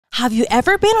Have you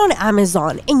ever been on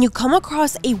Amazon and you come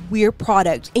across a weird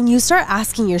product and you start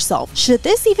asking yourself, should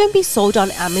this even be sold on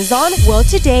Amazon? Well,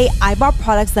 today I bought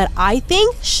products that I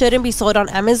think shouldn't be sold on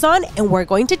Amazon and we're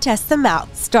going to test them out,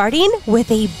 starting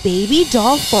with a baby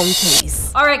doll phone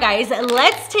case. Alright guys,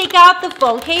 let's take out the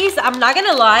phone case. I'm not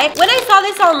gonna lie, when I saw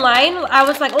this online, I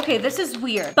was like, okay, this is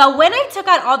weird. But when I took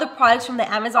out all the products from the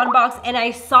Amazon box and I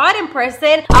saw it in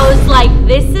person, I was like,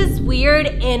 this is weird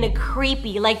and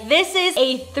creepy. Like, this is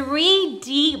a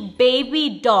 3D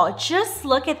baby doll. Just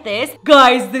look at this.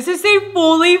 Guys, this is a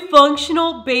fully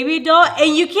functional baby doll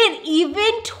and you can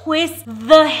even twist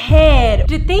the head.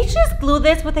 Did they just glue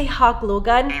this with a hot glue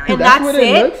gun? And that's what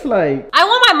it looks like. I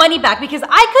want my money back because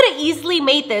I could have easily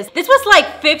made this. This was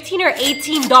like $15 or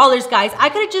 $18, guys. I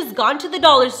could have just gone to the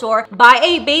dollar store, buy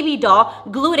a baby doll,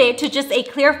 glued it to just a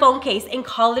clear phone case and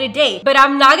call it a day. But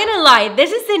I'm not gonna lie,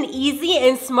 this is an easy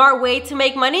and smart way to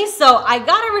make money, so I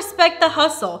gotta respect the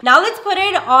hustle. Now let's put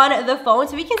it on the phone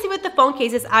so we can see what the phone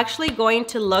case is actually going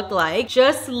to look like.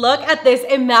 Just look at this.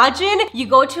 Imagine you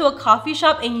go to a coffee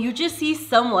shop and you just see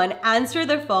someone answer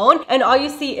their phone and all you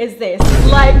see is this.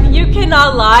 Like, you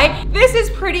cannot lie. This is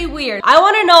pretty weird. I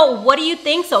want to know, what do you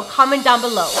think? So comment down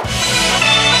below.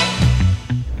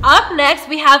 Up next,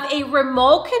 we have a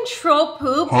remote control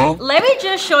poop. Let me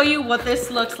just show you what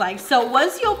this looks like. So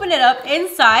once you open it up,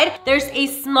 inside, there's a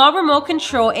small remote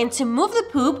control, and to move the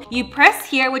poop, you press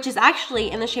here, which is actually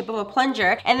in the shape of a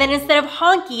plunger, and then instead of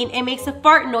honking, it makes a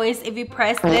fart noise if you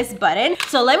press this button.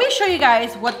 So let me show you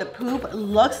guys what the poop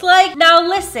looks like. Now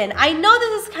listen, I know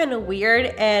this is kind of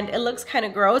weird and it looks kind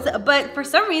of gross, but for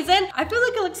some reason, I feel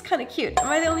like it looks kind of cute. Am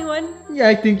I the only one? Yeah,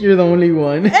 I think you're the only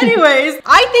one. Anyways,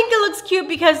 I think it looks cute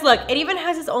because look, it even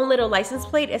has its own little license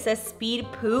plate. It says speed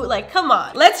poo. Like, come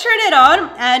on. Let's turn it on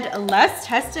and let's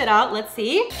test it out. Let's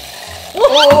see.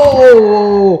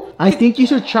 Oh, I think you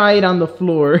should try it on the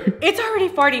floor. It's already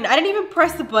farting. I didn't even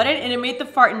press the button and it made the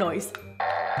fart noise.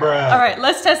 Bruh. All right,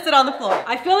 let's test it on the floor.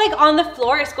 I feel like on the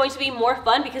floor it's going to be more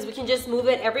fun because we can just move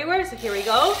it everywhere. So here we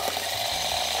go.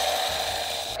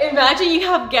 Imagine you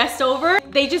have guests over.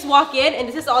 They just walk in and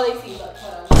this is all they see. Look,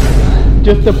 hold on.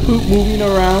 Just the poop moving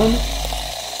around.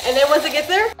 And then once it gets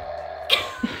there,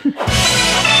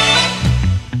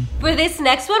 for this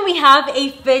next one, we have a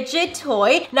fidget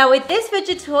toy. Now with this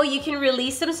fidget toy, you can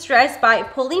release some stress by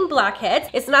pulling blackheads.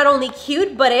 It's not only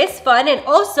cute, but it's fun. And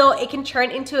also it can turn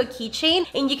into a keychain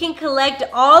and you can collect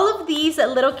all of these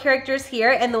little characters here.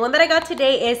 And the one that I got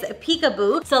today is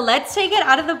Pkwy. So let's take it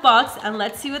out of the box and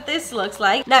let's see what this looks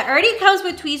like. Now it already comes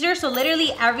with tweezers, so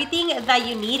literally everything that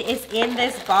you need is in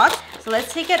this box. So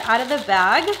let's take it out of the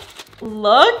bag.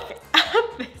 Look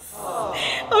at this.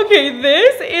 Okay,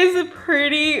 this is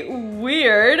pretty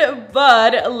weird,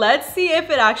 but let's see if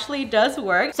it actually does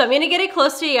work. So I'm gonna get it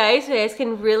close to you guys so you guys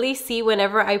can really see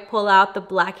whenever I pull out the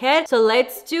blackhead. So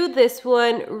let's do this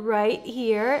one right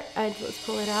here and let's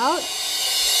pull it out.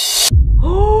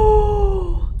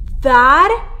 Oh,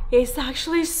 that is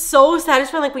actually so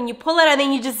satisfying. Like when you pull it and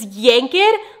then you just yank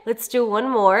it. Let's do one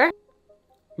more.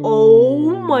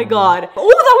 Oh my god. Oh,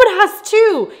 that one has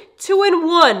two. 2 in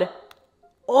 1.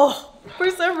 Oh, for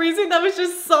some reason that was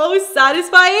just so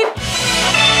satisfying.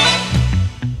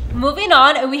 Moving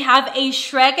on, we have a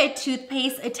Shrek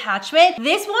toothpaste attachment.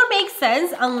 This won't make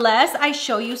sense unless I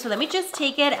show you. So let me just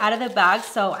take it out of the bag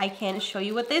so I can show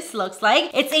you what this looks like.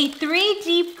 It's a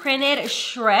 3D printed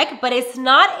Shrek, but it's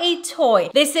not a toy.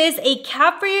 This is a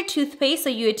cap for your toothpaste. So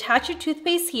you attach your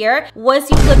toothpaste here. Once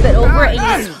you flip it over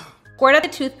and you squirt out the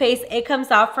toothpaste, it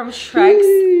comes out from Shrek's.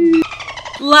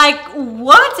 Like,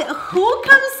 what? Who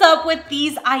comes up with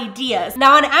these ideas?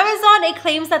 Now on Amazon, it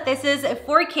claims that this is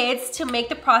for kids to make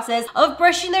the process of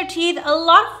brushing their teeth a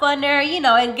lot funner, you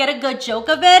know, and get a good joke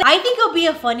of it. I think it'll be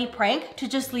a funny prank to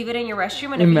just leave it in your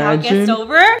restroom, and if you have guests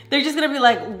over, they're just gonna be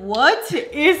like, what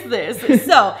is this?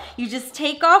 So you just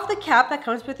take off the cap that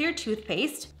comes with your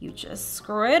toothpaste. You just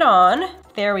screw it on.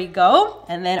 There we go.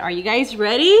 And then are you guys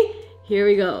ready? Here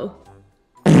we go.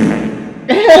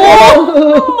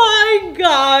 Oh my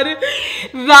god,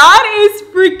 that is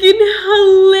freaking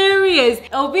hilarious.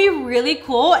 It would be really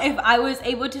cool if I was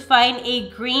able to find a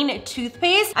green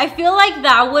toothpaste. I feel like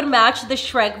that would match the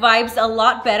Shrek vibes a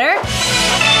lot better.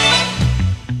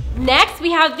 Next,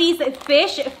 we have these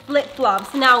fish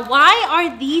flip-flops. Now, why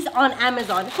are these on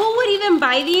Amazon? Who would even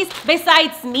buy these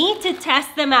besides me to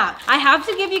test them out? I have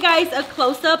to give you guys a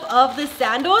close-up of the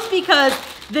sandals because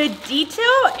the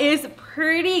detail is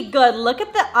pretty good. Look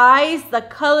at the eyes, the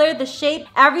color, the shape,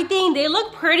 everything. They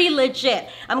look pretty legit.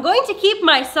 I'm going to keep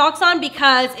my socks on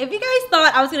because if you guys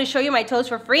thought I was going to show you my toes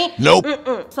for free, nope.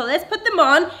 So let's put them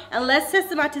on and let's test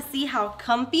them out to see how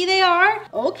comfy they are.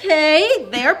 Okay,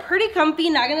 they're pretty comfy,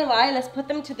 not gonna lie. Let's put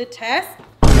them to the test.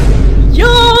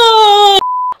 Yo!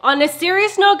 On a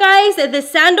serious note, guys, the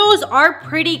sandals are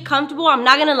pretty comfortable. I'm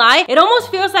not gonna lie. It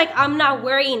almost feels like I'm not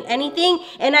wearing anything.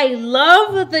 And I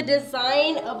love the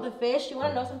design of the fish. You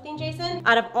wanna know something, Jason?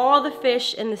 Out of all the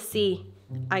fish in the sea,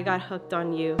 I got hooked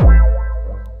on you.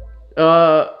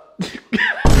 I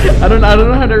don't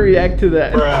know how to react to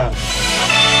that. Bruh.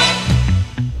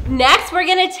 Next, we're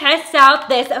gonna test out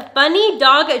this funny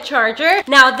dog charger.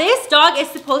 Now, this dog is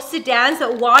supposed to dance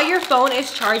while your phone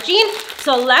is charging.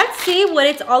 So let's see what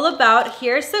it's all about.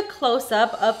 Here's a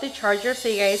close-up of the charger so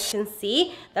you guys can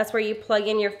see. That's where you plug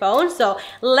in your phone. So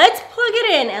let's plug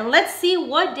it in and let's see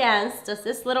what dance does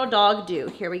this little dog do.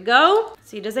 Here we go.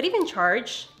 See, does it even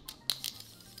charge?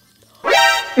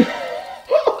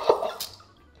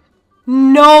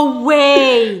 No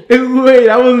way! Wait,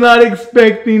 I was not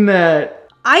expecting that.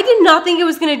 I did not think it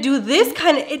was gonna do this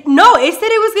kind of, no, it said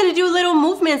it was gonna do little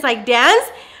movements like dance,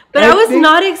 but I was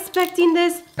not expecting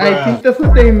this. I think that's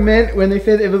what they meant when they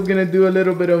said it was gonna do a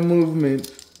little bit of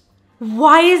movement.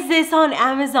 Why is this on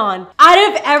Amazon? Out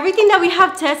of everything that we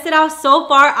have tested out so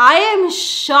far, I am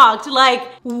shocked. Like,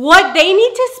 what they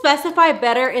need to specify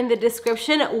better in the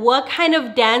description what kind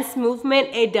of dance movement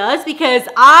it does, because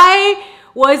I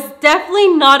was definitely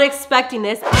not expecting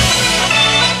this.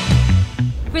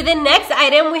 For the next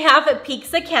item, we have a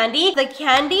Pkwy candy. The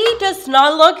candy does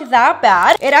not look that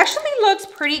bad. It actually looks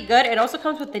pretty good. It also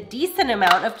comes with a decent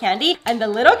amount of candy, and the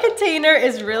little container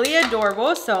is really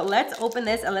adorable. So let's open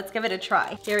this and let's give it a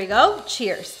try. Here we go.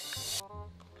 Cheers.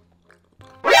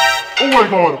 Oh my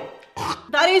God.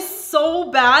 That is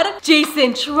so bad.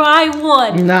 Jason, try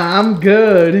one. Nah, I'm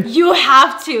good. You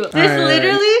have to. This right.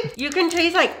 literally, you can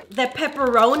taste like the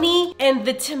pepperoni and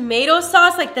the tomato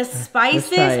sauce, like the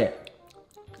spices. Let's try it.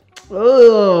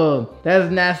 Oh, that's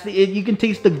nasty. You can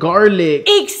taste the garlic.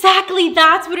 Exactly,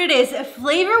 that's what it is.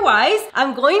 Flavor-wise,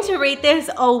 I'm going to rate this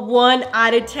a 1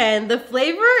 out of 10. The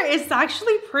flavor is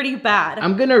actually pretty bad.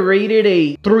 I'm gonna rate it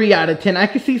a 3 out of 10. I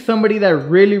can see somebody that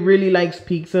really likes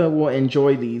pizza will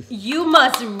enjoy these. You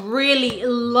must really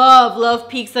love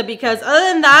pizza, because other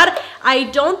than that, I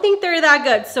don't think they're that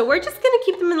good. So we're just gonna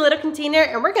keep them in a little container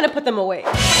and we're gonna put them away.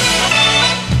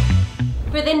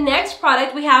 For the next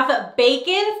product, we have a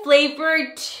bacon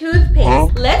flavored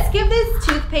toothpaste. Let's give this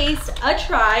toothpaste a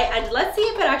try and let's see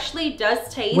if it actually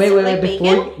does taste like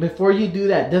bacon. Before you do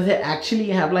that, does it actually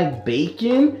have like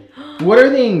bacon? What are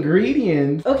the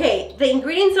ingredients? Okay, the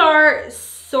ingredients are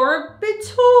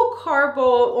sorbitol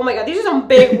carbo. Oh my God, these are some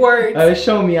big words.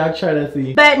 Show me, I'll try to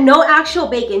see. But no actual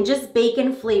bacon, just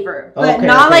bacon flavor. But okay,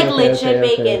 not okay, like okay, legit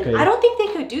okay, bacon. okay. I don't think they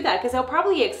could do that because they'll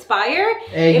probably expire.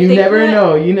 Hey, you never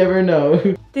know, you never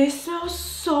know. This smells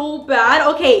so bad.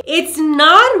 Okay, it's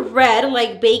not red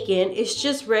like bacon. It's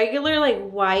just regular like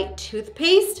white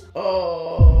toothpaste.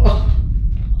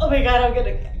 Oh my God, I'm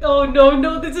gonna, oh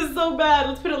no, this is so bad.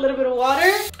 Let's put a little bit of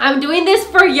water. I'm doing this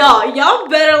for y'all. Y'all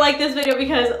better like this video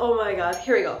because, oh my God,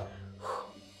 here we go.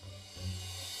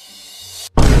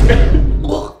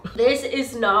 This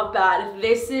is not bad.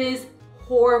 This is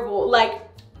horrible. Like,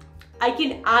 I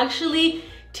can actually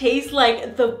taste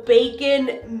like the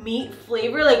bacon meat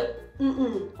flavor. Like,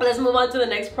 Let's move on to the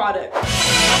next product.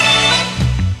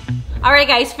 Alright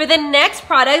guys, for the next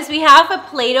products, we have a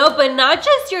Play-Doh, but not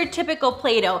just your typical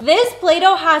Play-Doh. This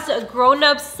Play-Doh has a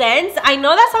grown-up scent. I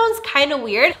know that sounds kind of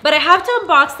weird, but I have to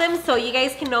unbox them so you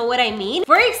guys can know what I mean.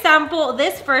 For example,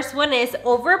 this first one is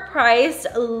Overpriced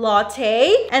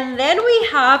Latte, and then we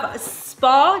have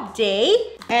Spa Day,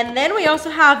 and then we also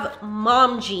have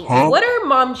Mom Jeans. What are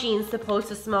Mom Jeans supposed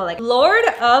to smell like? Lord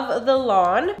of the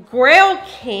Lawn, Grail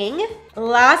King.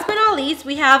 Last but not least,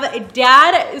 we have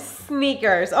Dad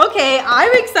Sneakers. Okay, I'm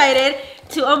excited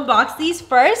to unbox these.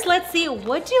 First, let's see,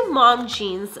 what do Mom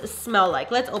Jeans smell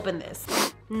like? Let's open this.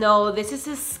 No, this is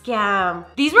a scam.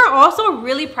 These were also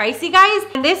really pricey, guys.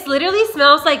 And this literally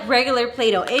smells like regular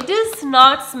Play-Doh. It does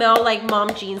not smell like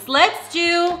Mom Jeans. Let's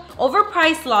do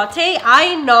Overpriced Latte.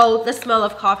 I know the smell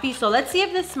of coffee, so let's see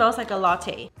if this smells like a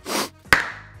latte.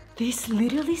 This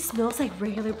literally smells like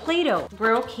regular Play-Doh.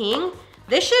 Grill King.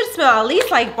 This should smell at least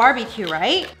like barbecue,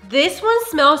 right? This one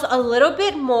smells a little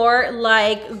bit more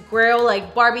like grill,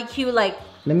 like barbecue, like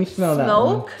let me smell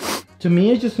smoke. That one. To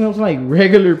me, it just smells like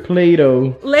regular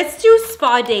Play-Doh. Let's do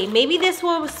Spa Day. Maybe this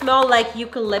one will smell like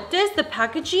eucalyptus. The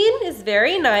packaging is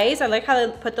very nice. I like how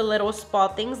they put the little spa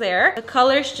things there. The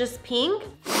color's just pink.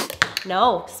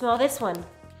 No, smell this one.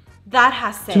 That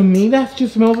has scent. To me, that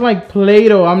just smells like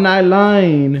Play-Doh. I'm not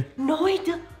lying. No, it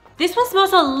does. This one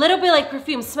smells a little bit like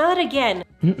perfume. Smell it again.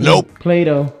 Nope.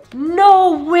 Play-Doh.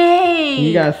 No way.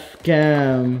 You got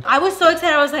scammed. I was so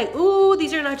excited. I was like, ooh,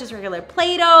 these are not just regular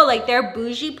Play-Doh. Like, they're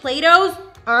bougie Play-Dohs.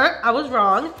 I was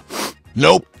wrong.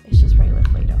 Nope. It's just regular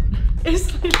Play-Doh.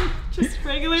 It's just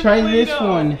regular Try Play-Doh. this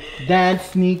one. Dad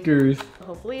sneakers.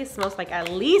 Hopefully it smells like at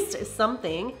least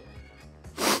something.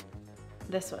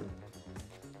 This one.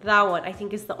 That one, I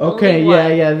think, is the only one.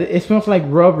 Okay, yeah. It smells like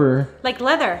rubber. Like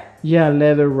leather. Yeah,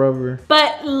 leather rubber.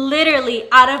 But literally,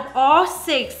 out of all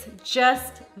 6,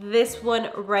 just this one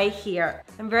right here.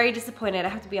 I'm very disappointed. I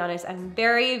have to be honest. I'm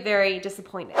very, very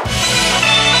disappointed.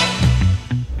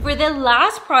 For the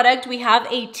last product, we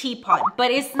have a teapot,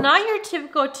 but it's not your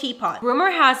typical teapot.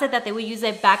 Rumor has it that they would use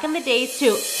it back in the days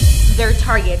to their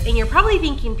targets. And you're probably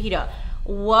thinking, Pita,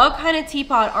 what kind of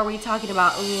teapot are we talking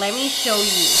about? Let me show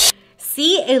you.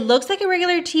 See, it looks like a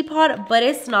regular teapot, but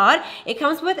it's not. It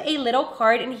comes with a little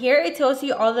card, and here it tells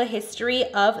you all the history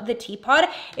of the teapot.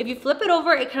 If you flip it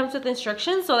over, it comes with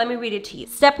instructions, so let me read it to you.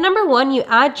 Step number 1, you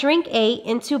add drink A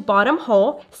into bottom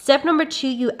hole. Step number 2,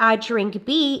 you add drink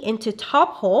B into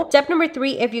top hole. Step number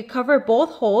 3, if you cover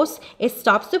both holes, it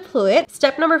stops the fluid.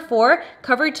 Step number 4,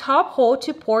 cover top hole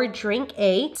to pour drink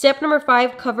A. Step number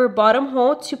 5, cover bottom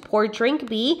hole to pour drink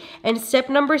B. And step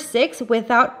number 6,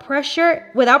 without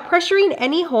pressuring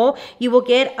any hole, you will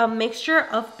get a mixture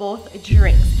of both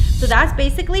drinks. So that's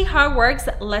basically how it works.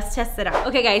 Let's test it out.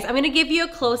 Okay guys, I'm gonna give you a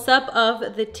close-up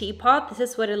of the teapot. This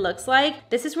is what it looks like.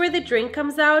 This is where the drink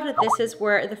comes out. This is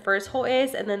where the first hole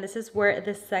is, and then this is where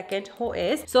the second hole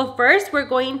is. So first, we're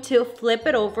going to flip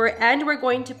it over, and we're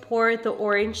going to pour the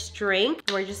orange drink.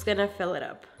 We're just gonna fill it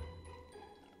up.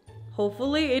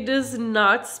 Hopefully it does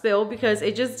not spill, because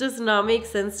it just does not make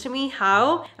sense to me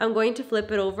how I'm going to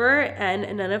flip it over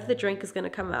and none of the drink is gonna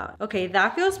come out. Okay,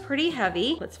 that feels pretty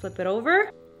heavy. Let's flip it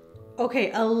over.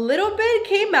 Okay, a little bit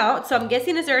came out, so I'm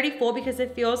guessing it's already full because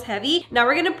it feels heavy. Now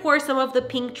we're gonna pour some of the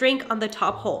pink drink on the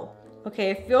top hole.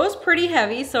 Okay, it feels pretty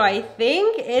heavy, so I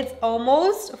think it's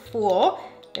almost full.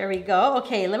 There we go.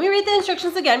 Okay, let me read the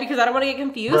instructions again because I don't want to get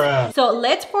confused. Bruh. So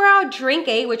let's pour out drink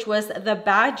A, which was the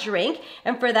bad drink.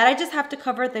 And for that, I just have to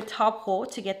cover the top hole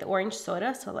to get the orange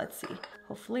soda. So let's see.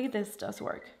 Hopefully this does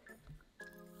work.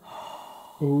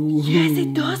 Ooh. Yes,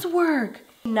 it does work.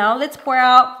 Now let's pour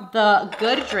out the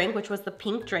good drink, which was the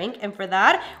pink drink. And for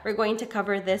that, we're going to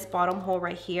cover this bottom hole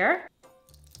right here.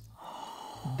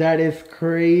 That is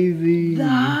crazy.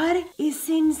 That is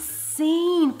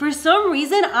insane. For some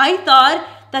reason, I thought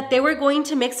that they were going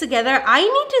to mix together. I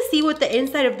need to see what the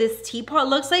inside of this teapot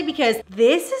looks like because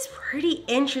this is pretty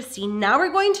interesting. Now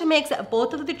we're going to mix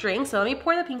both of the drinks. So let me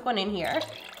pour the pink one in here.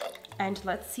 And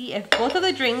let's see if both of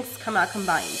the drinks come out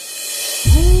combined.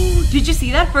 Ooh, did you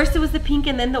see that? First it was the pink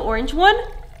and then the orange one.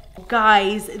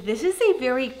 Guys, this is a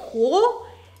very cool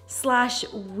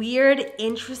 / weird,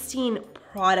 interesting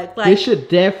product. Like, this should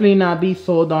definitely not be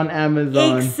sold on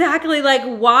Amazon. Exactly. Like,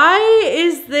 why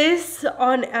is this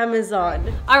on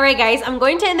Amazon? All right, guys, I'm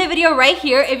going to end the video right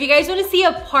here. If you guys want to see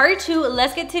a part 2,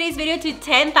 let's get today's video to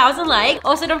 10,000 likes.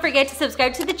 Also, don't forget to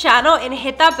subscribe to the channel and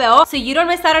hit that bell so you don't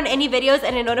miss out on any videos,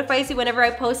 and it notifies you whenever I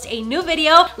post a new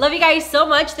video. Love you guys so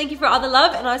much. Thank you for all the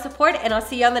love and all the support, and I'll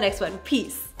see you on the next one.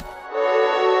 Peace.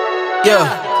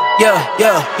 Yeah, yeah,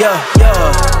 yeah, yeah,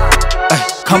 yeah.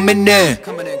 Ay, coming in,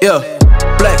 yeah.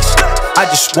 Flex, I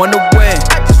just wanna win,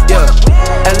 yeah.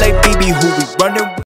 LABB, who we running with.